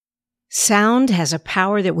Sound has a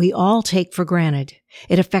power that we all take for granted.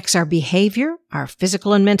 It affects our behavior, our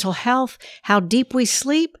physical and mental health, how deep we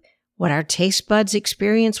sleep, what our taste buds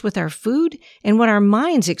experience with our food, and what our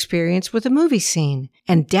minds experience with a movie scene,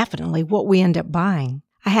 and definitely what we end up buying.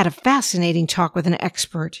 I had a fascinating talk with an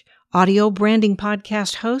expert, audio branding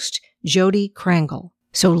podcast host, Jody Krangle.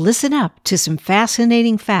 So listen up to some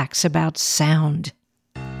fascinating facts about sound.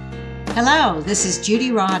 Hello, this is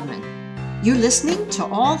Judy Rodman. You're listening to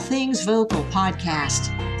All Things Vocal podcast.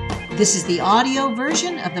 This is the audio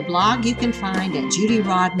version of the blog you can find at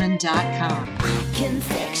judyrodman.com. I can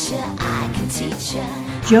fix you, I can teach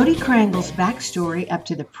you. Jody Krangle's backstory up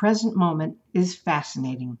to the present moment is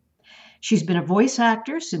fascinating. She's been a voice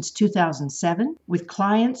actor since 2007 with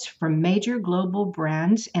clients from major global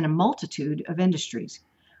brands and a multitude of industries.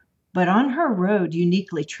 But on her road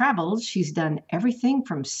uniquely traveled, she's done everything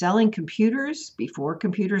from selling computers before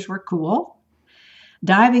computers were cool,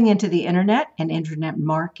 diving into the internet and internet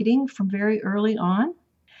marketing from very early on,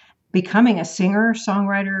 becoming a singer,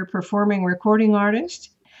 songwriter, performing recording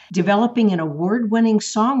artist, developing an award-winning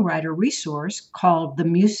songwriter resource called The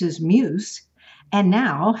Muse's Muse, and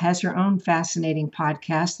now has her own fascinating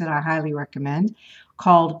podcast that I highly recommend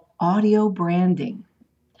called Audio Branding.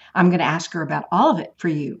 I'm going to ask her about all of it for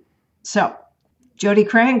you. So, Jody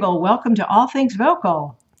Krangle, welcome to All Things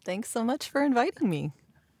Vocal. Thanks so much for inviting me.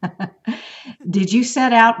 Did you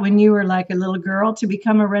set out when you were like a little girl to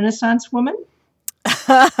become a Renaissance woman?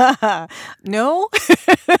 No.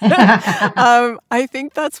 I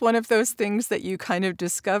think that's one of those things that you kind of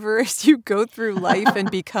discover as you go through life and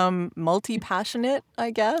become multi-passionate, I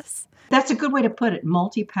guess. That's a good way to put it,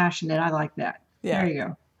 multi-passionate. I like that. Yeah. There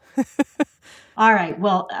you go. All right.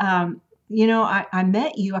 Well, I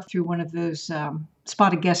met you up through one of those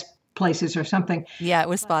spotted guest places or something. Yeah, it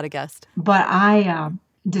was spotted guest. But I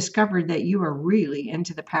discovered that you are really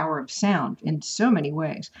into the power of sound in so many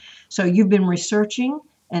ways. So you've been researching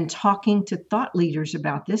and talking to thought leaders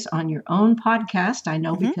about this on your own podcast. I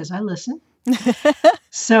know because I listen.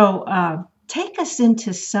 So take us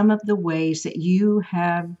into some of the ways that you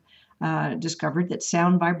have discovered that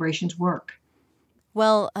sound vibrations work.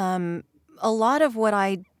 Well, a lot of what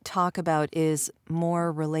I talk about is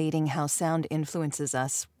more relating how sound influences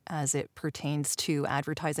us as it pertains to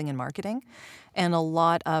advertising and marketing. And a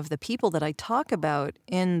lot of the people that I talk about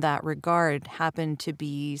in that regard happen to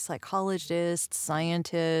be psychologists,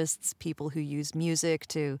 scientists, people who use music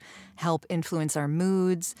to help influence our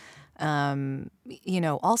moods,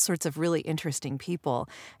 all sorts of really interesting people.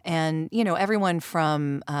 And, everyone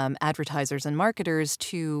from advertisers and marketers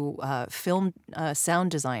to film sound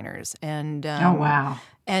designers and oh, wow.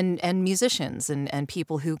 And musicians and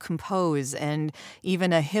people who compose and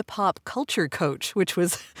even a hip hop culture coach, which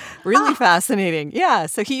was really fascinating. Yeah.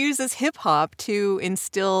 So he uses hip hop to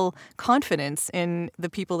instill confidence in the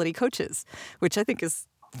people that he coaches, which I think is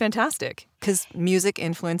fantastic because music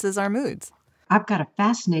influences our moods. I've got a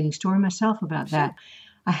fascinating story myself about that.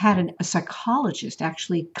 I had a psychologist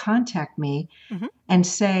actually contact me and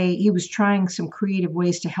say he was trying some creative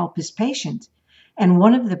ways to help his patient. And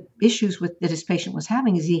one of the issues that his patient was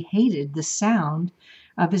having is he hated the sound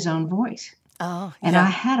of his own voice. Oh, and I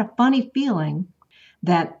had a funny feeling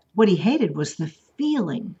that what he hated was the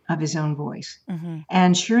feeling of his own voice.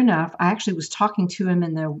 And sure enough, I actually was talking to him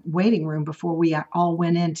in the waiting room before we all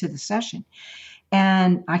went into the session.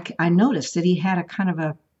 And I noticed that he had a kind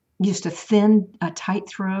of just a tight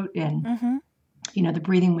throat and, the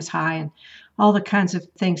breathing was high and all the kinds of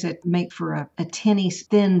things that make for a tinny,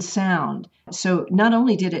 thin sound. So not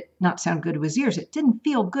only did it not sound good to his ears, it didn't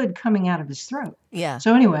feel good coming out of his throat. Yeah.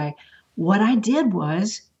 So anyway, what I did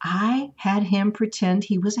was I had him pretend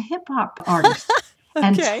he was a hip hop artist.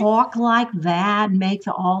 And talk like that, make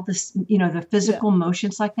all this, the physical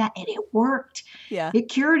motions like that. And it worked. Yeah. It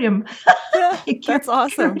cured him. That's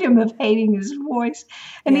awesome. Cured him of hating his voice.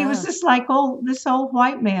 And he was just like, this old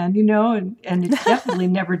white man, and it definitely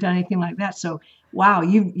never done anything like that. So, wow,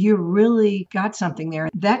 you really got something there.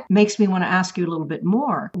 That makes me want to ask you a little bit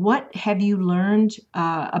more. What have you learned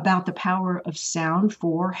about the power of sound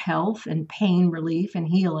for health and pain relief and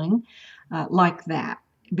healing like that?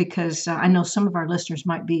 Because I know some of our listeners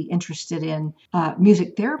might be interested in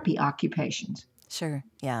music therapy occupations. Sure.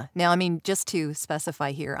 Yeah. Now, just to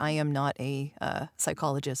specify here, I am not a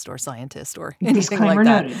psychologist or scientist or anything Disclaimer like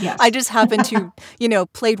that. Noted, yes. I just happen to,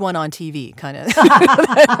 played one on TV kind of.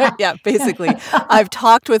 Yeah, basically. I've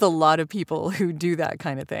talked with a lot of people who do that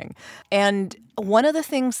kind of thing. And One of the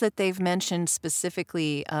things that they've mentioned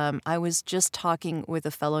specifically, I was just talking with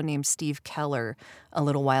a fellow named Steve Keller a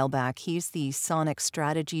little while back. He's the sonic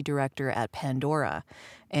strategy director at Pandora,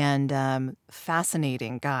 and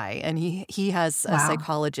fascinating guy. And he has a Wow.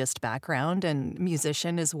 psychologist background and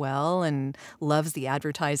musician as well, and loves the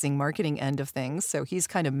advertising marketing end of things. So he's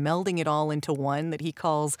kind of melding it all into one that he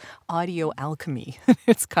calls audio alchemy.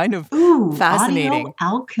 It's kind of Ooh, fascinating. audio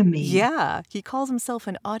alchemy. Yeah, he calls himself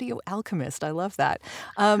an audio alchemist. I love that.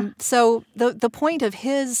 So the point of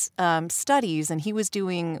his studies, and he was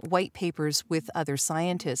doing white papers with other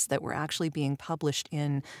scientists that were actually being published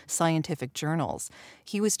in scientific journals.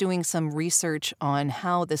 He was doing some research on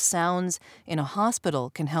how the sounds in a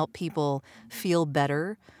hospital can help people feel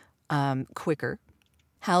better quicker.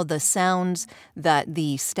 How the sounds that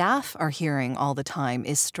the staff are hearing all the time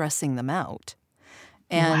is stressing them out.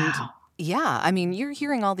 And Wow. yeah, I mean, you're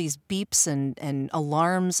hearing all these beeps and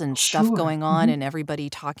alarms and stuff Sure. going on and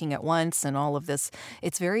everybody talking at once and all of this.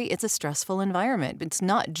 It's a stressful environment. It's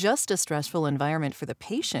not just a stressful environment for the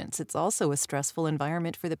patients. It's also a stressful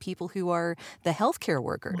environment for the people who are the healthcare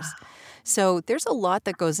workers. Wow. So there's a lot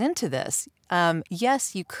that goes into this.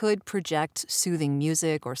 Yes, you could project soothing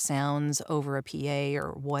music or sounds over a PA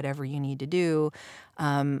or whatever you need to do.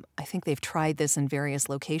 I think they've tried this in various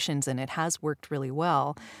locations and it has worked really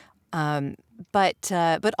well. But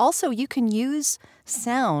also you can use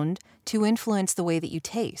sound to influence the way that you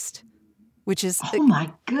taste, which is Oh my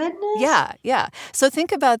goodness. yeah. So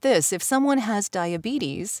think about this. If someone has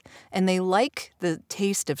diabetes and they like the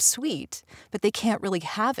taste of sweet, but they can't really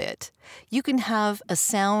have it, you can have a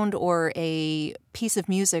sound or a piece of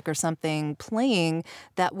music or something playing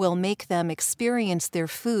that will make them experience their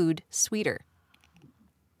food sweeter.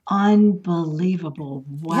 Unbelievable.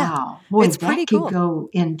 Yeah, Wow. Boy, it's pretty that could cool. go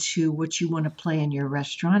into what you want to play in your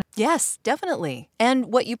restaurant. Yes, definitely. And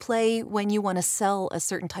what you play when you want to sell a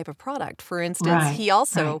certain type of product. For instance, Right. he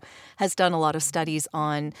also has done a lot of studies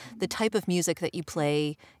on the type of music that you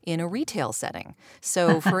play in a retail setting.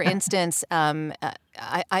 So, for instance,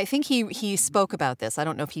 I think he spoke about this. I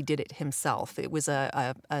don't know if he did it himself. It was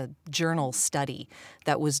a journal study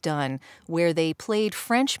that was done where they played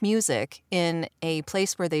French music in a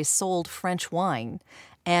place where they sold French wine.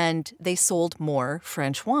 And they sold more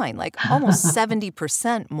French wine, like almost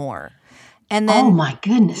 70% more. And Oh then, my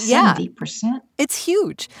goodness, yeah, 70%. it's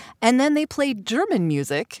huge. And then they played German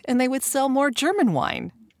music and they would sell more German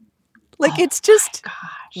wine. Like, Oh it's just, gosh.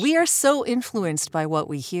 we are so influenced by what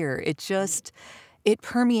we hear. It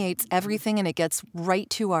permeates everything and it gets right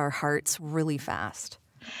to our hearts really fast.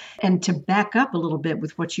 And to back up a little bit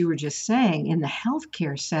with what you were just saying, in the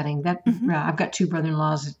healthcare setting, that I've got two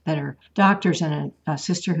brother-in-laws that are doctors and a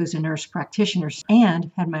sister who's a nurse practitioner,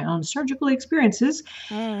 and had my own surgical experiences.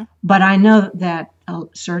 Mm. But I know that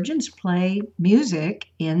surgeons play music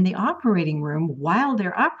in the operating room while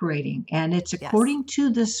they're operating, and it's Yes. according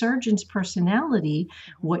to the surgeon's personality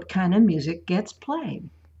what kind of music gets played.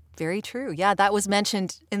 Very true. Yeah, that was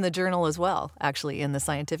mentioned in the journal as well, actually, in the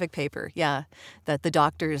scientific paper. Yeah, that the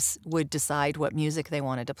doctors would decide what music they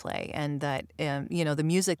wanted to play, and that, the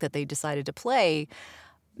music that they decided to play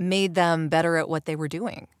made them better at what they were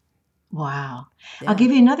doing. Wow. I'll Yeah.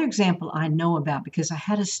 give you another example I know about because I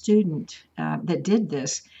had a student that did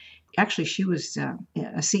this. Actually, she was a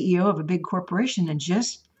CEO of a big corporation and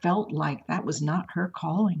just felt like that was not her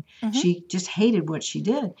calling. Mhm. She just hated what she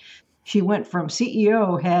did. She went from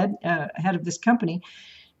CEO head of this company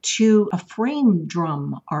to a frame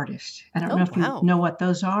drum artist. I don't Oh, know if you wow. know what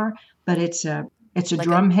those are, but it's a Like a-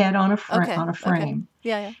 drum head on a Okay. frame.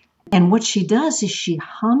 Yeah. And what she does is she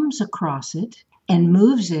hums across it and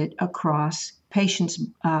moves it across patients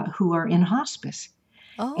who are in hospice.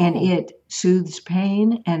 And Oh, it soothes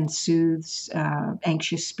pain and soothes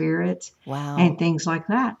anxious spirits wow. and things like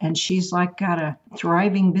that. And she's like got a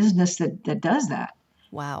thriving business that does that.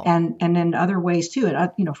 Wow. And in other ways too,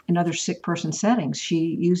 in other sick person settings,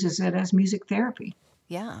 she uses it as music therapy.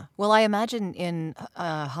 Yeah. Well, I imagine in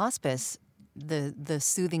hospice, the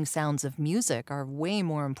soothing sounds of music are way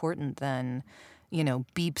more important than,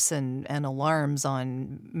 beeps and alarms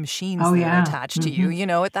on machines Oh that are yeah. attached to you.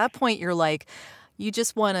 At that point, you're like, you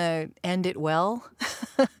just want to end it well.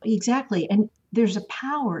 Exactly. And there's a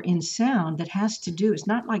power in sound that has to do, it's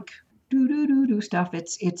not like do do do do stuff.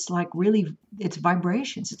 It's like really it's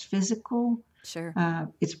vibrations. It's physical. Sure.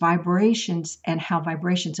 It's vibrations and how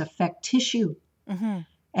vibrations affect tissue. Mm-hmm.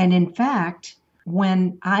 And in fact,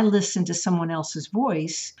 when I listen to someone else's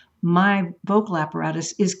voice, my vocal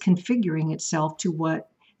apparatus is configuring itself to what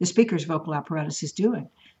the speaker's vocal apparatus is doing.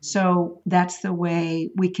 So that's the way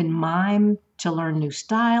we can mime to learn new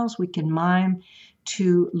styles. We can mime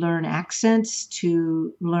to learn accents,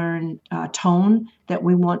 to learn tone that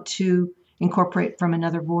we want to incorporate from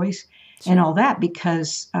another voice, and all that,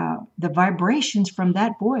 because the vibrations from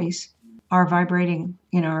that voice are vibrating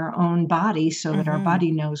in our own body so that our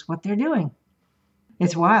body knows what they're doing.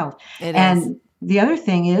 It's wild. It and is. the other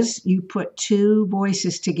thing is you put two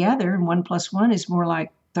voices together and 1 + 1 is more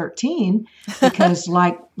like 13 because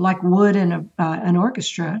like wood in an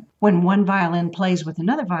orchestra, when one violin plays with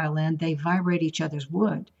another violin, they vibrate each other's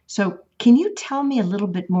wood. So can you tell me a little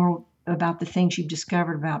bit more about the things you've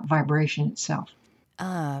discovered about vibration itself?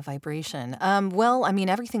 Vibration. Well, I mean,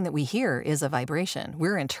 everything that we hear is a vibration.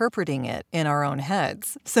 We're interpreting it in our own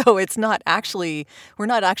heads. So we're not actually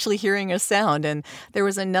hearing a sound. And there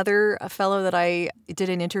was another fellow that I did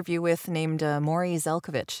an interview with named Maury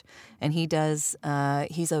Zelkovich. And he's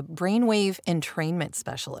a brainwave entrainment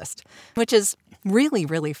specialist, which is really,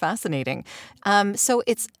 really fascinating. So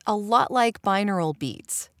it's a lot like binaural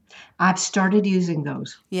beats. I've started using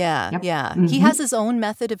those. Yeah, Yep. yeah. Mhm. He has his own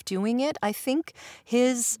method of doing it. I think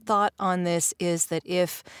his thought on this is that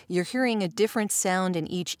if you're hearing a different sound in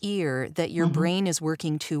each ear, that your brain is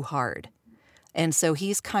working too hard. And so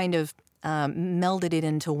he's kind of melded it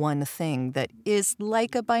into one thing that is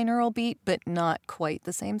like a binaural beat, but not quite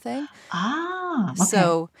the same thing. Ah, okay.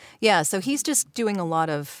 So, yeah, so he's just doing a lot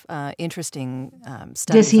of interesting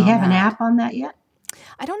studies Does he on have an that. app on that yet?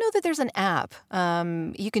 I don't know that there's an app.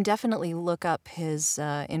 You can definitely look up his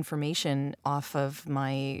information off of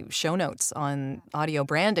my show notes on audio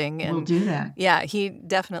branding. And We'll do that. yeah, he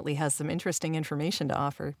definitely has some interesting information to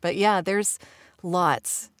offer. But yeah, there's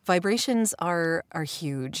lots. Vibrations are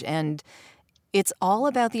huge, and it's all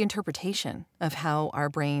about the interpretation of how our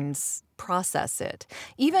brains process it.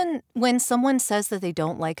 Even when someone says that they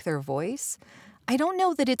don't like their voice, I don't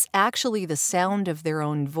know that it's actually the sound of their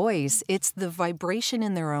own voice. It's the vibration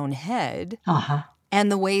in their own head Uh-huh.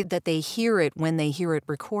 and the way that they hear it when they hear it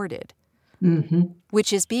recorded, Mm-hmm.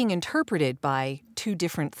 which is being interpreted by two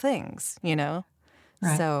different things, you know?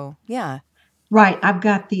 Right. So, yeah. Right. I've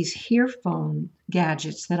got these earphone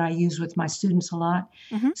gadgets that I use with my students a lot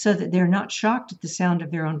so that they're not shocked at the sound of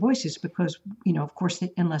their own voices because, of course,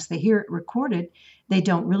 unless they hear it recorded, they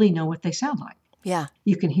don't really know what they sound like. Yeah.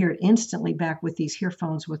 You can hear it instantly back with these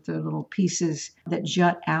earphones with the little pieces that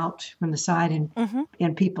jut out from the side,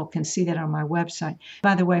 and people can see that on my website.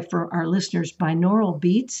 By the way, for our listeners, binaural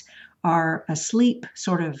beats are a sleep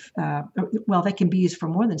sort of, they can be used for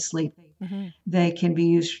more than sleep. They can be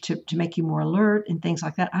used to make you more alert and things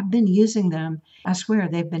like that. I've been using them. I swear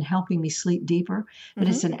they've been helping me sleep deeper, but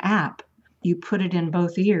it's an app. You put it in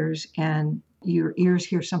both ears and your ears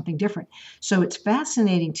hear something different. So it's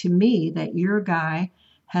fascinating to me that your guy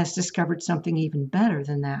has discovered something even better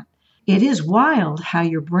than that. It is wild how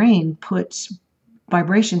your brain puts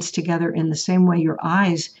vibrations together in the same way your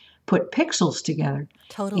eyes put pixels together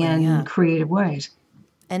Totally, in yeah. creative ways.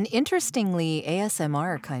 And interestingly,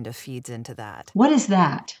 ASMR kind of feeds into that. What is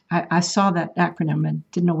that? I saw that acronym and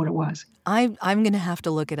didn't know what it was. I'm going to have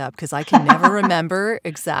to look it up because I can never remember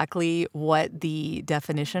exactly what the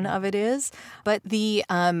definition of it is. But the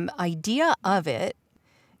idea of it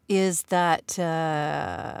is that,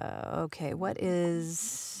 what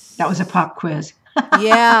is... That was a pop quiz.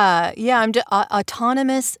 yeah,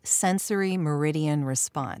 autonomous sensory meridian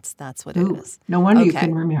response. That's what it Ooh, is. no wonder you Okay.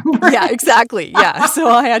 can remember. Yeah, exactly. Yeah. So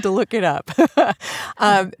I had to look it up.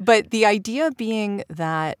 But the idea being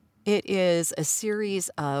that it is a series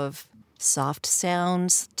of soft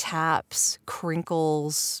sounds, taps,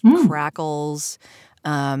 crinkles, crackles,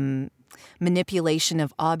 manipulation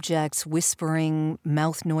of objects, whispering,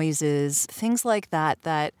 mouth noises, things like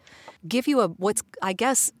that give you what's, I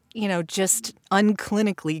guess, just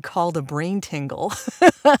unclinically called a brain tingle.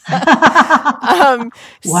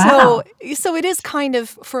 Wow. So it is kind of,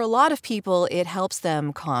 for a lot of people, it helps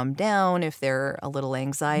them calm down if they're a little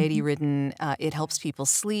anxiety ridden. It helps people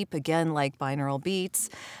sleep, again, like binaural beats.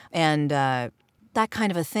 And that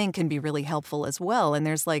kind of a thing can be really helpful as well. And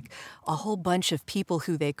there's like a whole bunch of people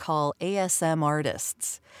who they call ASM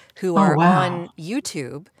artists who are wow. on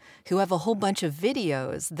YouTube who have a whole bunch of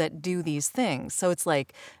videos that do these things. So it's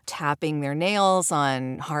like tapping their nails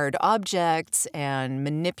on hard objects and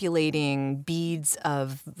manipulating beads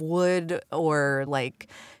of wood or like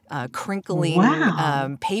crinkling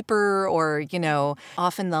Wow. paper, or,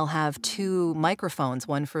 often they'll have two microphones,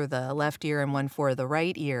 one for the left ear and one for the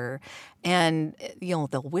right ear. And, they'll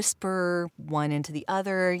whisper one into the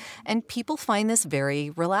other. And people find this very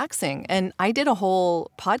relaxing. And I did a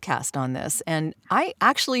whole podcast on this, and I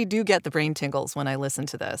actually do get the brain tingles when I listen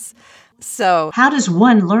to this. So How does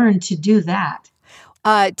one learn to do that?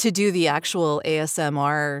 to do the actual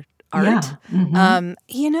ASMR art. Yeah.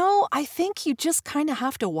 Mhm. I think you just kind of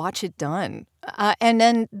have to watch it done and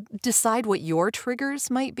then decide what your triggers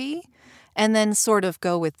might be and then sort of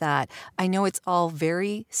go with that. I know it's all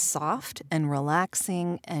very soft and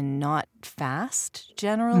relaxing and not fast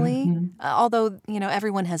generally, Mhm. although,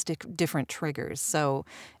 everyone has different triggers. So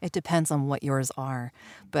it depends on what yours are.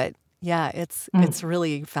 But yeah, it's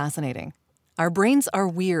really fascinating. Our brains are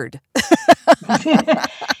weird.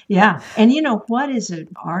 Yeah. And what is an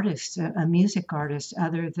artist, a music artist,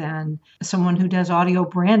 other than someone who does audio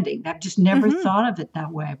branding? I've just never Hmm. thought of it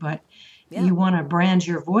that way. But Yeah. you want to brand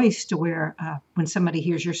your voice to where when somebody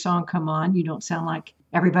hears your song come on, you don't sound like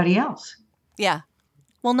everybody else. Yeah.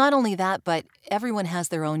 Well, not only that, but everyone has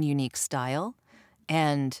their own unique style.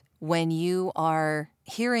 And when you are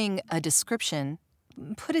hearing a description,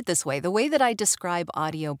 put it this way, the way that I describe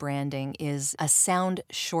audio branding is a sound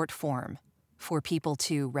short form for people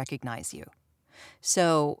to recognize you.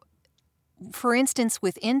 So, for instance,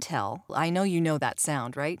 with Intel, I know you know that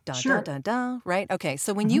sound, right? Da, da, Sure. da, da, right? Okay,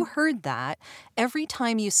 so when Hmm. you heard that, every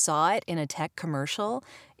time you saw it in a tech commercial,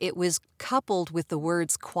 it was coupled with the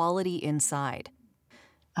words quality inside.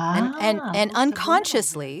 And and Ah, and oh, subliminal.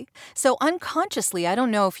 unconsciously, so unconsciously, I don't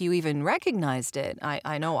know if you even recognized it.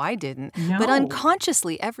 I know I didn't. But No.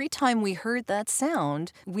 unconsciously, every time we heard that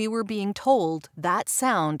sound, we were being told that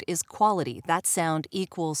sound is quality. That sound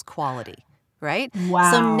equals quality, right?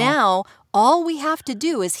 So Wow. now all we have to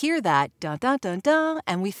do is hear that dun dun dun dun,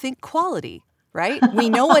 and we think quality, right? We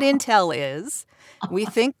know what Intel is. We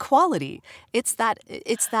think quality. It's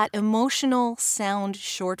that emotional sound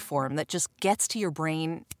short form that just gets to your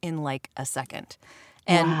brain in like a second.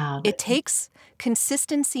 And Wow. it takes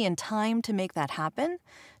consistency and time to make that happen.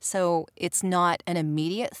 So it's not an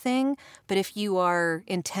immediate thing, but if you are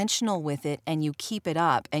intentional with it and you keep it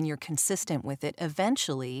up and you're consistent with it,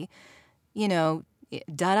 eventually, you know,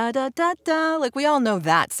 da da da da da, like we all know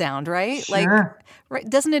that sound, right? Like, Sure. right,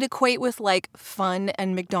 doesn't it equate with like fun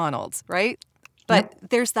and McDonald's, right? But Yep.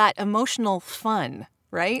 there's that emotional fun,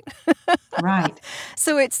 right? Right.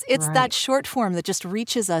 So it's that Right. short form that just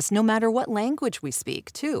reaches us no matter what language we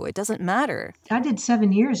speak, too. It doesn't matter. I did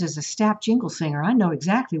 7 years as a staff jingle singer. I know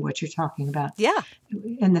exactly what you're talking about. Yeah.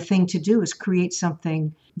 And the thing to do is create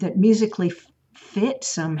something that musically fit Mm-hmm.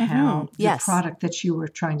 somehow the Yes, product that you were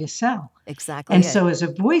trying to sell. exactly And it. so, as a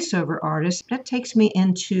voiceover artist, that takes me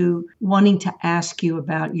into wanting to ask you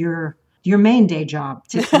about your main day job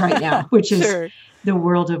right now, which is Sure. the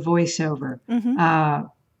world of voiceover. Mm-hmm. Uh,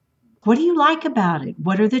 what do you like about it?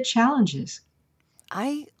 What are the challenges?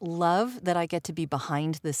 I love that I get to be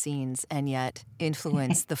behind the scenes and yet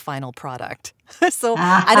influence the final product. So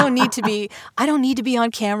I don't need to be on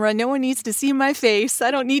camera. No one needs to see my face. I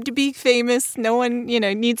don't need to be famous. No one,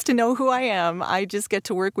 needs to know who I am. I just get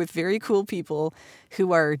to work with very cool people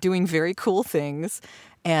who are doing very cool things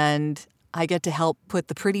and I get to help put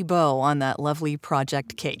the pretty bow on that lovely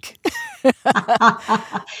project cake.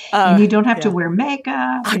 And you don't have to Yeah. wear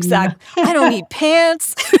makeup, and Exact. I don't need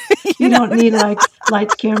pants. you you know. don't need like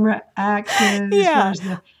lights, camera, action as far Yeah. as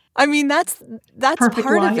the I mean, that's perfect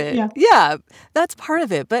part of light. it. Yeah. Yeah, that's part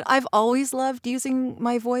of it. But I've always loved using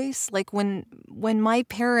my voice. Like when my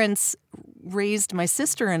parents raised my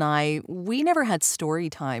sister and I, we never had story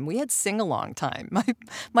time. We had sing-along time.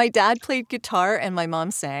 My dad played guitar and my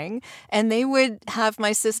mom sang, and they would have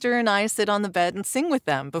my sister and I sit on the bed and sing with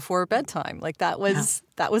them before bedtime. Like Yeah.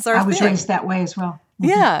 that was our I was thing. raised that way as well. Mhm.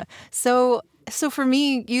 Yeah. So for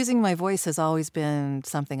me, using my voice has always been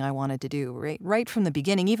something I wanted to do right from the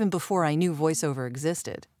beginning, even before I knew voiceover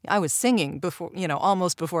existed. I was singing before,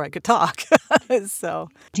 almost before I could talk. So,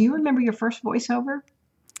 Do you remember your first voiceover?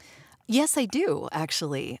 yes, I do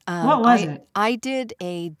actually. What was it? I did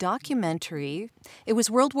a documentary. It was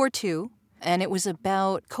World War II, and it was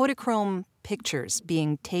about Kodachrome pictures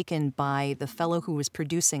being taken by the fellow who was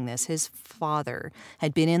producing this. His father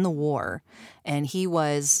had been in the war, and he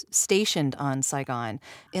was stationed on Saigon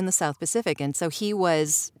in the South Pacific, and so he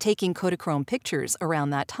was taking Kodachrome pictures around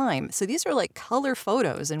that time. So these are like color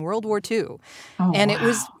photos in World War II, Oh, and it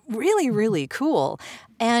was wow. really, really cool.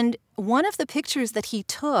 And one of the pictures that he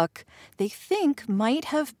took, they think might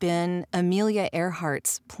have been Amelia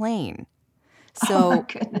Earhart's plane. Oh, my So,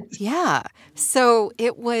 goodness. yeah. So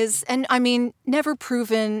it was, and I mean, never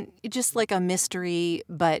proven, just like a mystery,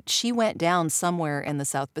 but she went down somewhere in the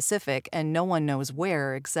South Pacific and no one knows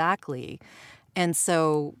where exactly. And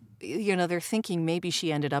so they're thinking maybe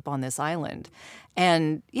she ended up on this island.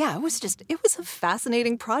 And yeah, it was a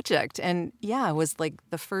fascinating project. And yeah, it was like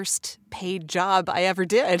the first paid job I ever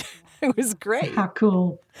did. It was great. How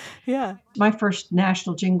cool. Yeah. My first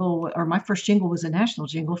jingle was a national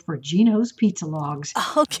jingle for Gino's Pizza Logs.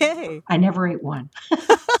 Okay. I never ate one.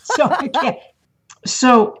 So I can't.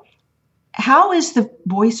 So how is the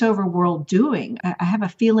voiceover world doing? I have a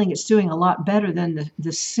feeling it's doing a lot better than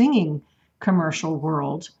the singing commercial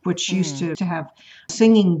world, which used to have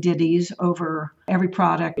singing ditties over every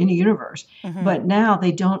product in the universe. But now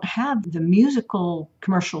they don't have the musical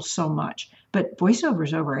commercials so much, but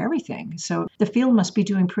voiceovers over everything. So the field must be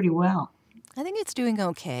doing pretty well. I think it's doing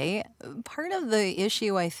okay. Part of the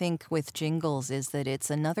issue, I think, with jingles is that it's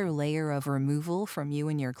another layer of removal from you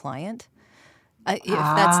and your client.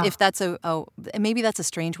 If that's maybe that's a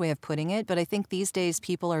strange way of putting it, but I think these days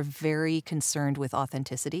people are very concerned with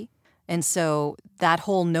authenticity. And so that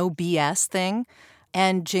whole no BS thing,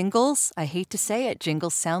 and jingles, I hate to say it,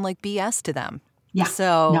 jingles sound like BS to them. Yeah.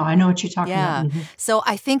 So, no, I know what you're talking about. So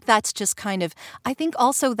I think that's just I think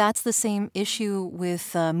also that's the same issue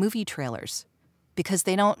with movie trailers. Because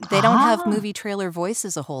they don't have movie trailer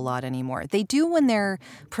voices a whole lot anymore. They do when they're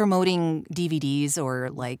promoting DVDs or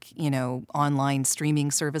online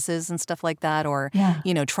streaming services and stuff like that, or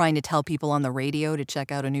trying to tell people on the radio to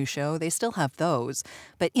check out a new show. They still have those.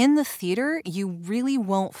 But in the theater, you really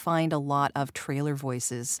won't find a lot of trailer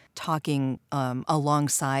voices talking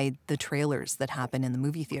alongside the trailers that happen in the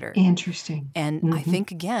movie theater. Interesting. And I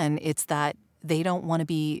think, again, it's that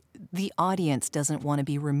the audience doesn't want to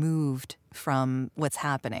be removed from what's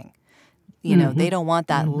happening. They don't want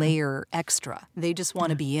that layer extra. They just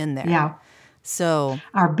want to be in there. Yeah. So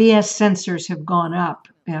our BS sensors have gone up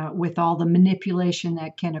with all the manipulation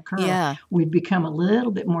that can occur. Yeah. We've become a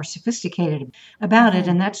little bit more sophisticated about it,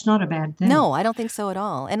 and that's not a bad thing. No, I don't think so at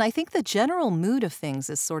all. And I think the general mood of things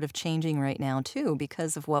is sort of changing right now, too,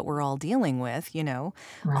 because of what we're all dealing with,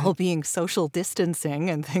 all being social distancing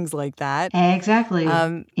and things like that. Exactly.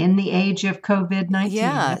 In the age of COVID-19.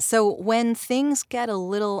 Yeah. So when things get a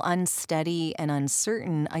little unsteady and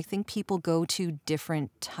uncertain, I think people go to different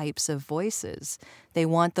types of voices. They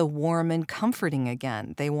want the warm and comforting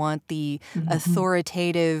again. They want the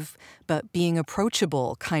authoritative but being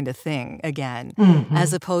approachable kind of thing again,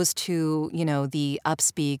 as opposed to, the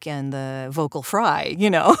upspeak and the vocal fry,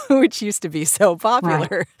 which used to be so popular.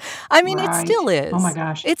 Right. I mean, it still is. Oh, my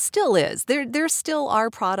gosh. It still is. There still are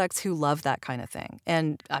products who love that kind of thing.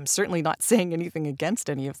 And I'm certainly not saying anything against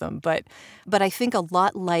any of them. But I think a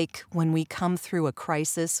lot like when we come through a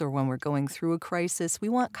crisis or when we're going through a crisis, we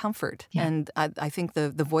want comfort. Yeah. And I think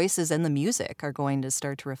the voices and the music are going to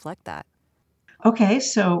start to reflect that. Okay,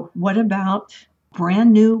 so what about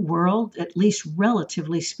brand new world, at least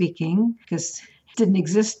relatively speaking, because it didn't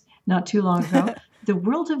exist not too long ago, the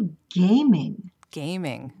world of gaming.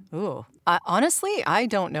 Gaming. Ooh. Honestly, I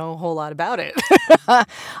don't know a whole lot about it.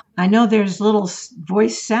 I know there's little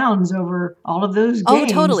voice sounds over all of those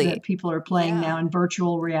games that people are playing now in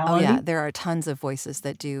virtual reality. Oh, yeah. There are tons of voices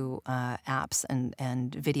that do apps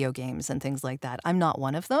and video games and things like that. I'm not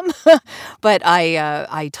one of them, but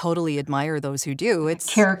I totally admire those who do.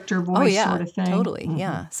 It's character voice sort of thing. Totally,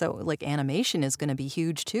 yeah. So like animation is going to be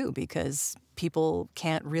huge too because people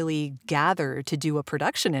can't really gather to do a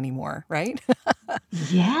production anymore, right?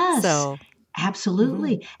 Yes. So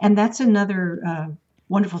absolutely. And that's another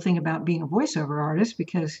wonderful thing about being a voiceover artist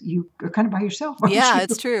because you are kind of by yourself. Yeah, you?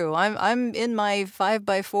 It's true. I'm in my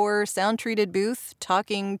 5x4 sound treated booth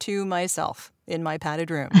talking to myself in my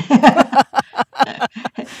padded room.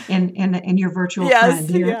 in your virtual friend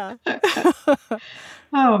here. Yeah.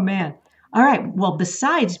 Oh man. All right. Well,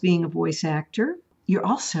 besides being a voice actor, you're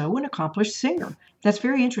also an accomplished singer. That's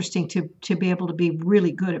very interesting to be able to be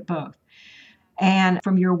really good at both. And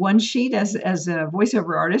from your one sheet as a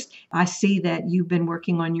voiceover artist, I see that you've been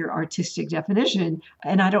working on your artistic definition.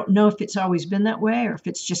 And I don't know if it's always been that way or if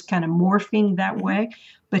it's just kind of morphing that way.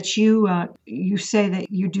 But you say that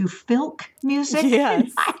you do filk music? Yes.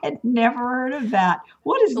 I had never heard of that.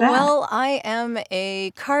 What is that? Well, I am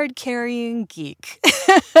a card-carrying geek.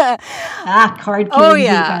 Card-carrying geek.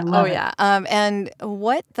 I love it. And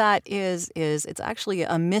what that is it's actually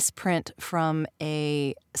a misprint from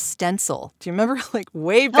a stencil. Do you remember like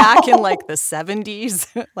way back in like the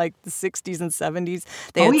 70s, like the 60s and 70s?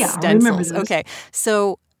 They had stencils. I remember those. Okay.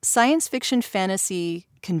 So science fiction fantasy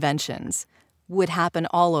conventions would happen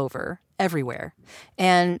all over, everywhere.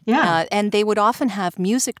 And they would often have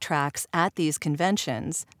music tracks at these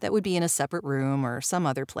conventions that would be in a separate room or some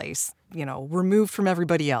other place, removed from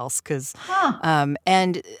everybody else.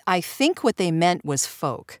 And I think what they meant was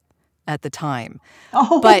folk. at the time.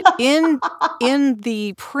 Oh, But in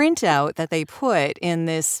the printout that they put in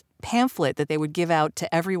this pamphlet that they would give out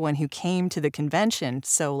to everyone who came to the convention,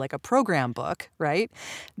 so like a program book, right?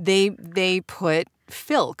 They put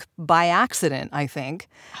Filk by accident, I think.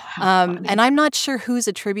 And I'm not sure who's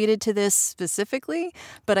attributed to this specifically,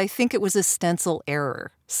 but I think it was a stencil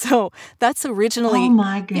error. So that's originally, oh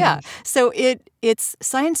my goodness. yeah. So it's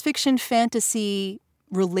science fiction, fantasy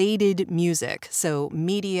related music. So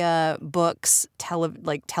media, books,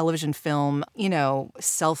 television, film,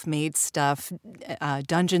 self-made stuff,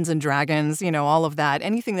 Dungeons and Dragons, all of that.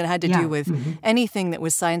 Anything that had to do with anything that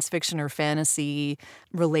was science fiction or fantasy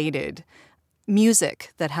related.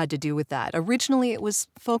 Music that had to do with that. Originally, it was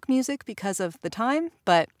folk music because of the time,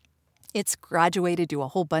 but it's graduated to a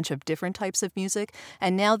whole bunch of different types of music.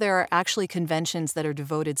 And now there are actually conventions that are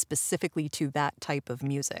devoted specifically to that type of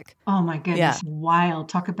music. Oh my goodness. Yeah. Wild.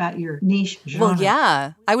 Talk about your niche genre. Well,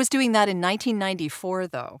 yeah. I was doing that in 1994,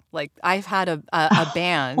 though. Like, I've had a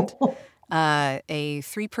band, a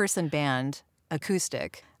 3-person band,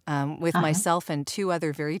 acoustic, with myself and 2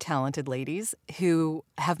 other very talented ladies who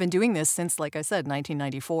have been doing this since, like I said,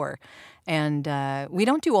 1994. And we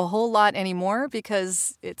don't do a whole lot anymore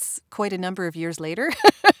because it's quite a number of years later.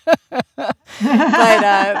 But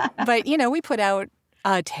we put out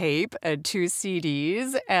a tape and 2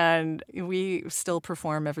 CDs, and we still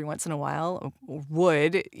perform every once in a while.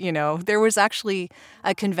 There was actually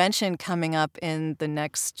a convention coming up in the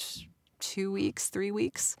next 2 weeks, 3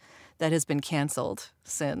 weeks that has been canceled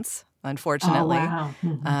since, unfortunately. Oh, wow.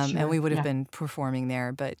 Sure. And we would have been performing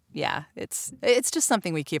there. But yeah, it's just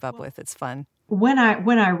something we keep up with. It's fun. When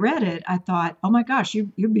I read it, I thought, oh my gosh,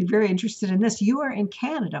 you'd be very interested in this. You are in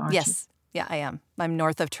Canada, aren't you? Yes. Yeah, I am. I'm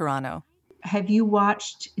north of Toronto. Have you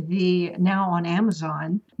watched now on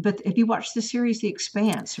Amazon, but have you watched the series The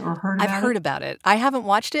Expanse or heard about it? I've heard about it. I haven't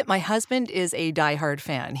watched it. My husband is a diehard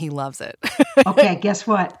fan. He loves it. Okay, guess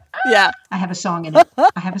what? Yeah. I have a song in it.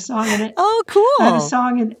 Oh, cool. I have a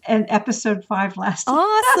song in episode 5 last time.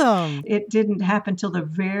 Awesome. It didn't happen till the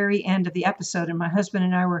very end of the episode, and my husband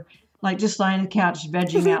and I were like just lying on the couch,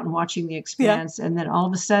 vegging out and watching The Expanse, and then all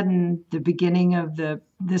of a sudden, the beginning of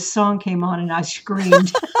this song came on, and I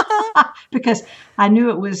screamed because I knew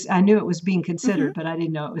it was being considered, but I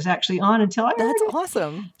didn't know it was actually on until I heard That's it.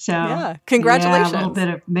 awesome. So yeah, congratulations. Yeah, a little bit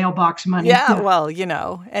of mailbox money. Yeah, well,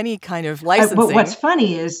 any kind of licensing. But what's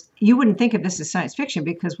funny is you wouldn't think of this as science fiction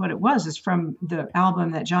because what it was is from the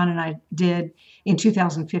album that John and I did in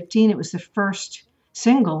 2015. It was the first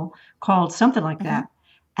single called something like that.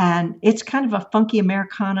 And it's kind of a funky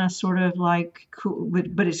Americana sort of like cool,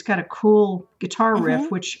 but it's got a cool guitar riff,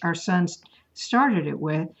 which our sons started it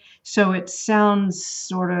with. So it sounds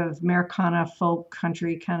sort of Americana, folk,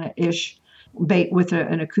 country kind of ish, with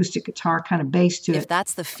an acoustic guitar kind of bass to it. If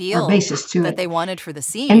that's the feel that they wanted for the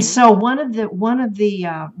scene. And so one of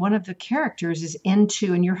the characters is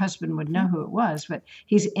into, and your husband would know who it was, but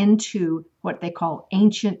he's into what they call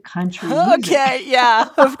ancient country music. Okay, yeah,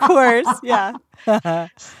 of course, yeah.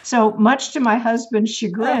 So much to my husband's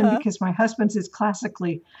chagrin, because my husband's is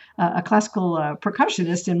a classical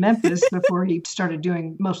percussionist in Memphis before he started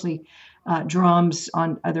doing mostly drums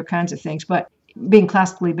on other kinds of things, but being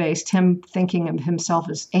classically based, him thinking of himself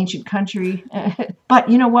as ancient country. But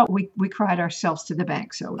you know what? We cried ourselves to the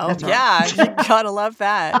bank. So that's yeah, you gotta love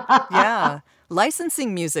that. Yeah.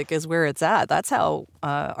 Licensing music is where it's at. That's how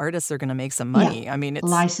artists are going to make some money. Yeah. I mean, it's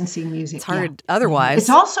licensing music. It's hard otherwise. It's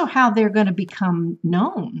also how they're going to become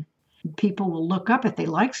known. People will look up if they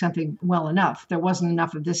like something well enough. There wasn't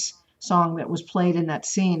enough of this song that was played in that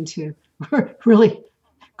scene to really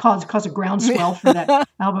cause a groundswell for that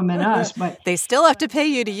album and us, but they still have to pay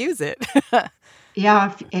you to use it.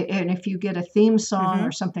 Yeah, if you get a theme song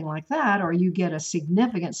or something like that, or you get a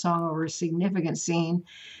significant song over a significant scene,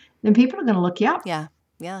 then people are going to look you up.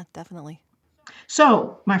 Yeah, definitely.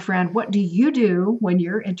 So, my friend, what do you do when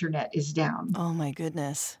your internet is down? Oh my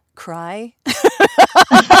goodness. Cry?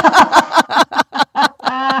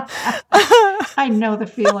 I know the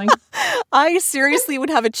feeling. I seriously would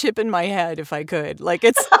have a chip in my head if I could. Like,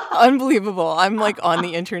 it's unbelievable. I'm like on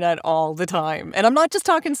the internet all the time. And I'm not just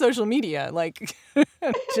talking social media. Like,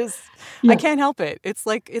 I can't help it. It's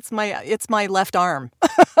like, it's my left arm.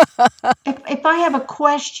 If I have a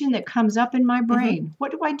question that comes up in my brain,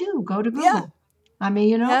 what do I do? Go to Google. Yeah. I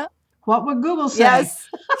mean, what would Google say? Yes.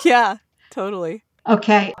 Yeah, totally.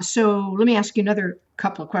 Okay, so let me ask you another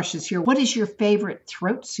couple of questions here. What is your favorite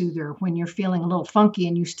throat soother when you're feeling a little funky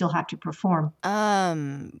and you still have to perform?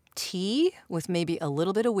 Tea with maybe a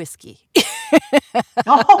little bit of whiskey.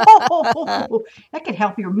 Oh, that could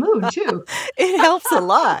help your mood too. It helps a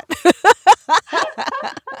lot.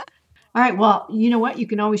 All right. Well, you know what? You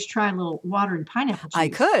can always try a little water and pineapple I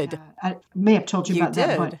juice. could. I may have told you You about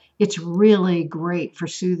that, but did. it's really great for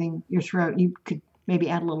soothing your throat. You could maybe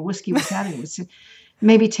add a little whiskey with that. It would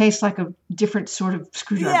maybe taste like a different sort of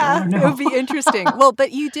screwdriver. I Yeah, don't it would know. be interesting. Well,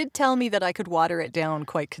 but you did tell me that I could water it down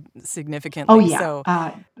quite Oh significantly. yeah, So,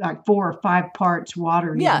 like 4 or 5 parts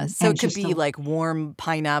water yeah, even, so and it could just be a like warm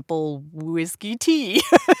pineapple whiskey tea.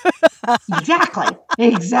 exactly,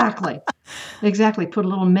 exactly, exactly. Put a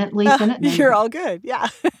little mint leaf in it, and there you You're go. all good. Yeah.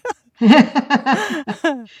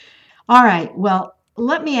 All right. Well,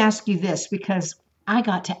 let me ask you this because I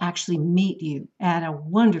got to actually meet you at a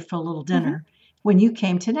wonderful little Mhm. dinner when you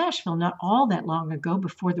came to Nashville not all that long ago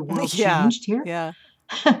before the world Yeah. changed here. Yeah.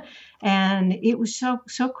 And it was so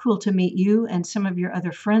cool to meet you and some of your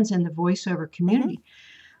other friends in the voiceover Mhm. community.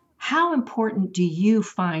 How important do you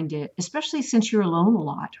find it, especially since you're alone a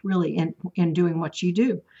lot, really, in doing what you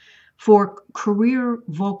do, for career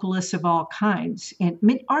vocalists of all kinds? And I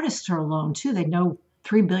mean, artists are alone too. They know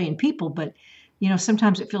 3 billion people, but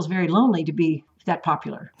sometimes it feels very lonely to be that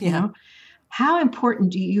popular. Yeah. How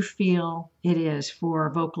important do you feel it is for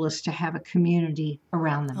vocalists to have a community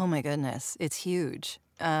around them? Oh my goodness, it's huge.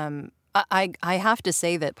 I have to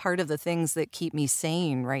say that part of the things that keep me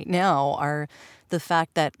sane right now are the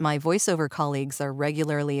fact that my voiceover colleagues are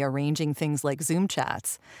regularly arranging things like Zoom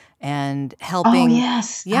chats and Oh helping,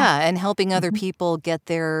 yes. yeah, and helping other Mhm. people get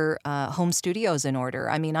their home studios in order.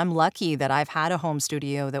 I mean, I'm lucky that I've had a home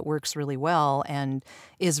studio that works really well and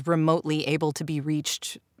is remotely able to be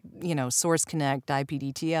reached. Source Connect,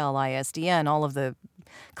 IPDTL, ISDN, all of the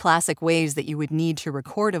classic ways that you would need to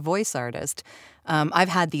record a voice artist. I've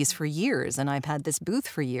had these for years, and I've had this booth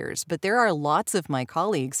for years, but there are lots of my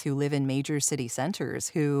colleagues who live in major city centers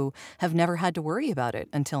who have never had to worry about it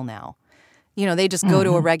until now. They just go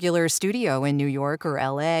to a Mhm. regular studio in New York or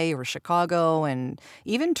LA or Chicago and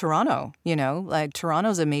even Toronto. Like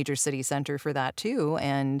Toronto's a major city center for that too.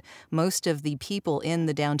 And most of the people in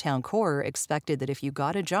the downtown core expected that if you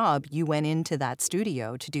got a job, you went into that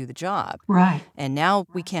studio to do the job. Right. And now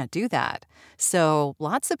we can't do that. So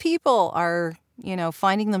lots of people are,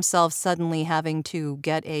 finding themselves suddenly having to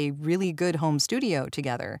get a really good home studio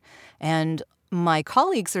together. And my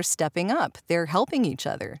colleagues are stepping up. They're helping each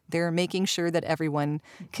other. They're making sure that everyone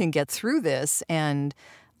can get through this. And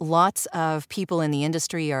lots of people in the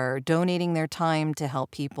industry are donating their time to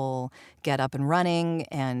help people get up and running.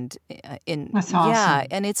 And That's yeah, awesome.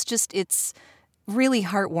 and it's really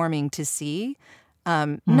heartwarming to see.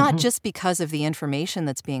 Not Mhm. just because of the information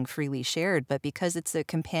that's being freely shared, but because it's a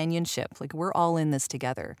companionship. Like we're all in this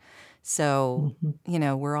together. So,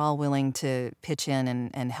 Mhm. we're all willing to pitch in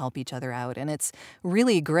and help each other out. And it's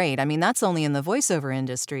really great. I mean, that's only in the voiceover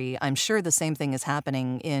industry. I'm sure the same thing is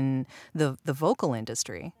happening in the vocal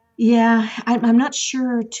industry. Yeah, I'm not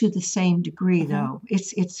sure to the same degree Hmm. though.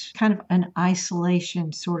 It's kind of an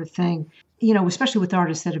isolation sort of thing. Especially with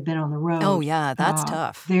artists that have been on the Oh, road. yeah, that's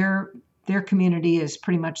tough. Their community is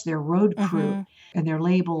pretty much their road crew Hmm. and their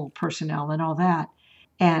label personnel and all that.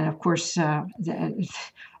 And of course,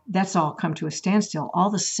 that's all come to a standstill. All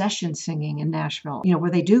the session singing in Nashville,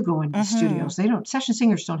 where they do go into the Hmm. studios, they don't. Session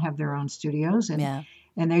singers don't have their own studios, Yeah.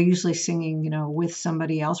 and they're usually singing, with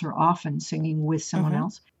somebody else, or often singing with someone Hmm.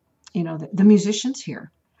 else. The musicians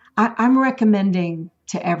here. I'm recommending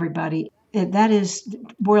to everybody that is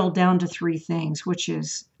boiled down to 3 things, which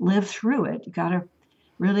is live through it. You got to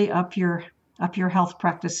really up your health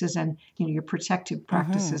practices and your protective Hmm.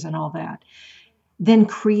 practices and all that. Then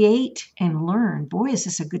create and learn. Boy, is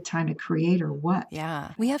this a good time to create or what? Yeah.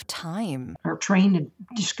 We have time. Or train and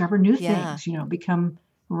discover new Yeah. things. Become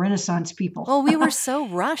Renaissance people. Well, we were so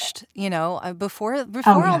rushed, before Oh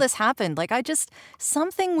before all yeah, this happened. Like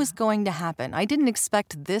something was going to happen. I didn't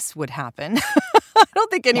expect this would happen. I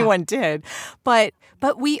don't think yeah, anyone did. But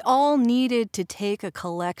we all needed to take a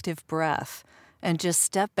collective breath and just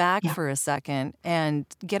step back yeah. for a second and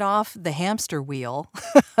get off the hamster wheel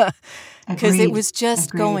because it Agreed. was just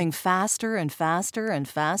Agreed. going faster and faster and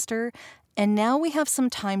faster. And now we have some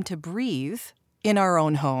time to breathe in our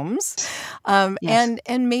own homes, Yes.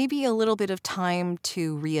 and maybe a little bit of time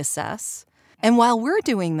to reassess. And while we're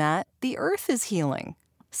doing that, the earth is healing.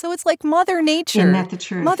 So it's like Mother Isn't Nature. that the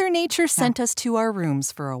truth? Mother Nature Yeah. sent us to our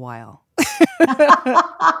rooms for a while.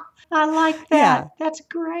 I like Yeah. that. That's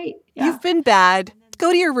great. Yeah. You've been bad.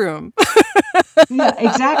 Go to your room. Yeah,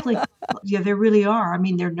 exactly. Yeah, there really are. I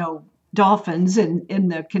mean, there are no dolphins in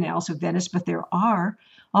the canals of Venice, but there are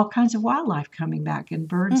all kinds of wildlife coming back and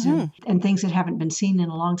birds Hmm. and things that haven't been seen in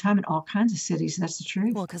a long time in all kinds of cities. That's the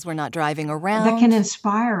truth. Well, because we're not driving That can around.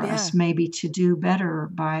 inspire Yeah. us maybe to do better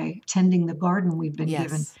by tending the garden we've been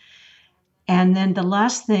given. Yes. And then the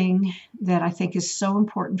last thing that I think is so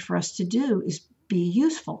important for us to do is be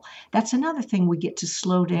useful. That's another thing we get to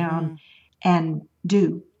slow down and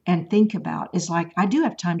do and think about, is like, I do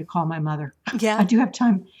have time to call my mother. Yeah. I do have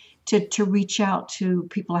time to reach out to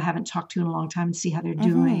people I haven't talked to in a long time and see how they're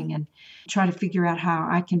doing, and try to figure out how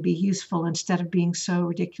I can be useful instead of being so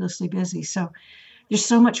ridiculously busy. So there's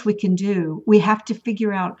so much we can do. We have to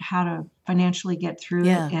figure out how to financially get through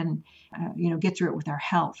it, and get through it with our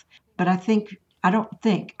health. But I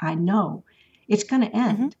know it's going to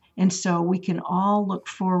end. And so we can all look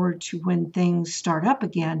forward to when things start up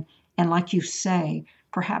again. And like you say,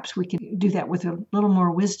 perhaps we can do that with a little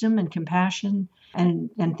more wisdom and compassion,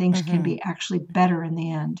 and things can be actually better in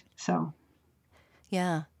the end. So,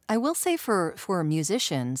 yeah. I will say for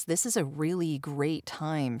musicians, this is a really great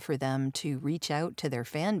time for them to reach out to their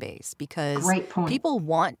fan base, because great point. People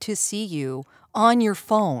want to see you on your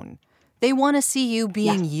phone. They want to see you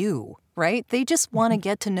being you, right? They just want to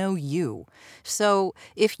get to know you. So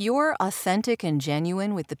if you're authentic and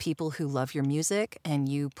genuine with the people who love your music, and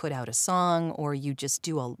you put out a song, or you just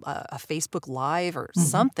do a Facebook Live or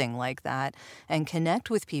something like that and connect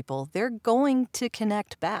with people, they're going to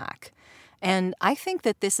connect back. And I think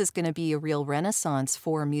that this is going to be a real renaissance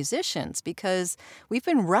for musicians, because we've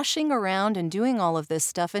been rushing around and doing all of this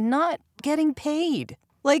stuff and not getting paid.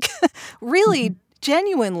 Like, really,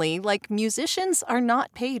 genuinely, like, musicians are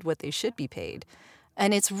not paid what they should be paid.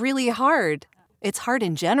 And it's really hard. It's hard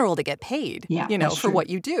in general to get paid, for what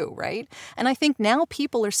you do, right? And I think now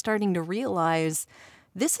people are starting to realize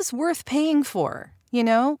this is worth paying for.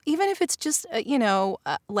 Even if it's just,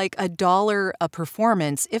 like $1 a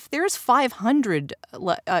performance, if there's 500,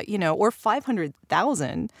 or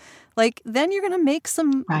 500,000, like, then you're going to make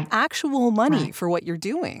some actual money for what you're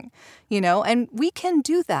doing, and we can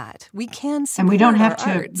do that. We can support, and we don't have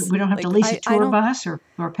arts. We don't have to lease a tour bus or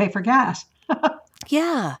pay for gas.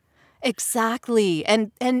 Yeah, exactly.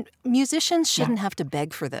 And musicians shouldn't have to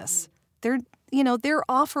beg for this. They're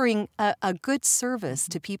offering a good service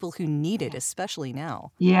to people who need it, especially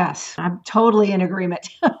now. Yes, I'm totally in agreement.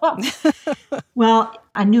 Well,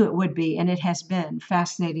 I knew it would be, and it has been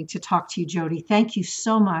fascinating to talk to you, Jody. Thank you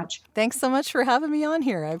so much. Thanks so much for having me on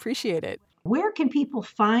here. I appreciate it. Where can people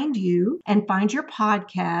find you and find your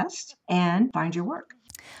podcast and find your work?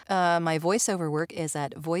 My voiceover work is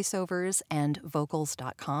at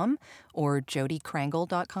voiceoversandvocals.com, or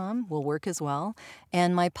jodykrangel.com will work as well.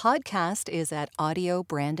 And my podcast is at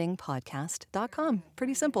audiobrandingpodcast.com.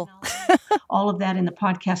 Pretty simple. All of that in the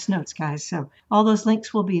podcast notes, guys. So all those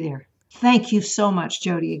links will be there. Thank you so much,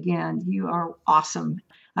 Jody, again. You are awesome.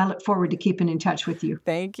 I look forward to keeping in touch with you.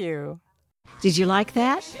 Thank you. Did you like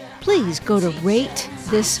that? Please go to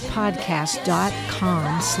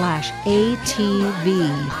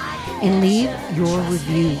ratethispodcast.com/ATV and leave your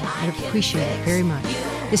review. I'd appreciate it very much.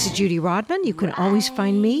 This is Judy Rodman. You can always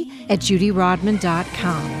find me at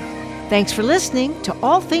judyrodman.com. Thanks for listening to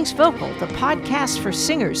All Things Vocal, the podcast for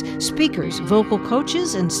singers, speakers, vocal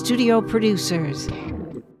coaches, and studio producers.